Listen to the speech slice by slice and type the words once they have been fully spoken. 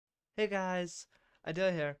Hey guys,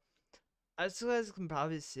 Adele here. As you guys can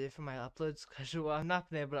probably see from my upload schedule, I've not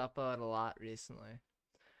been able to upload a lot recently.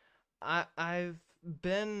 I've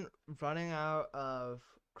been running out of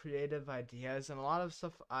creative ideas and a lot of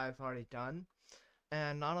stuff I've already done.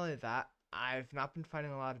 And not only that, I've not been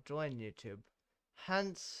finding a lot of joy in YouTube.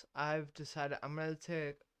 Hence, I've decided I'm gonna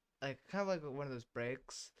take like kind of like one of those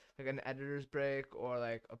breaks, like an editor's break or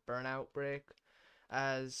like a burnout break,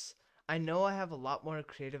 as I know I have a lot more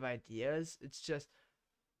creative ideas. It's just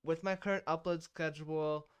with my current upload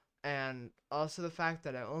schedule and also the fact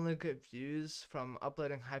that I only get views from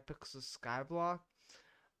uploading hypixel skyblock,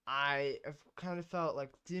 I have kind of felt like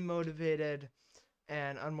demotivated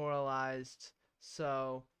and unmoralized.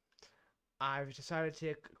 So I've decided to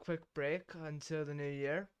take a quick break until the new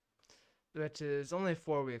year, which is only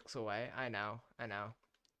 4 weeks away. I know.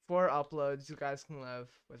 4 uploads you guys can live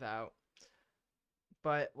without.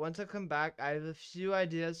 But once I come back, I have a few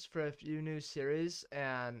ideas for a few new series,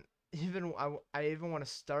 and I even want to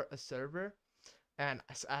start a server, and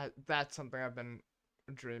that's something I've been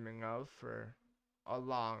dreaming of for a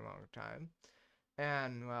long, long time.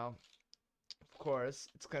 And well, of course,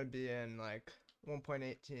 it's gonna be in like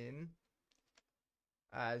 1.18,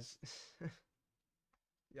 as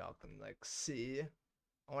y'all can like see.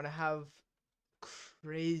 I want to have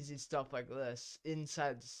crazy stuff like this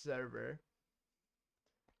inside the server.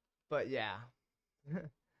 But yeah.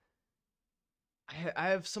 I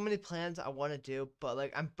have so many plans I want to do, but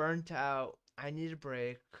like I'm burnt out. I need a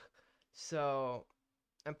break. So,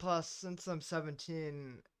 and plus, since I'm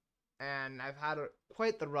 17 and I've had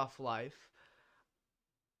quite the rough life,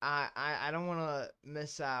 I don't want to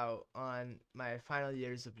miss out on my final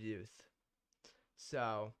years of youth.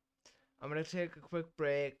 So, I'm gonna take a quick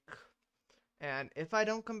break. And if I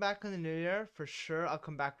don't come back in the new year, for sure I'll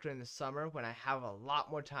come back during the summer when I have a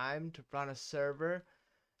lot more time to run a server,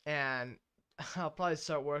 and I'll probably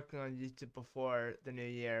start working on YouTube before the new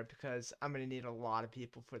year because I'm gonna need a lot of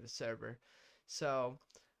people for the server. So,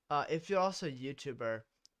 if you're also a YouTuber,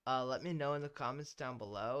 let me know in the comments down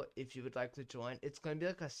below if you would like to join. It's gonna be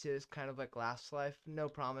like a series, kind of like Last Life. No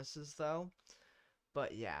promises though.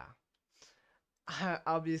 But yeah,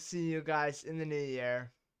 I'll be seeing you guys in the new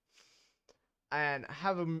year. And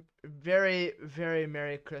have a very, very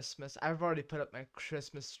Merry Christmas. I've already put up my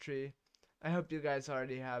Christmas tree. I hope you guys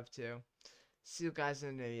already have too. See you guys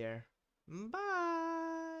in the new year. Bye.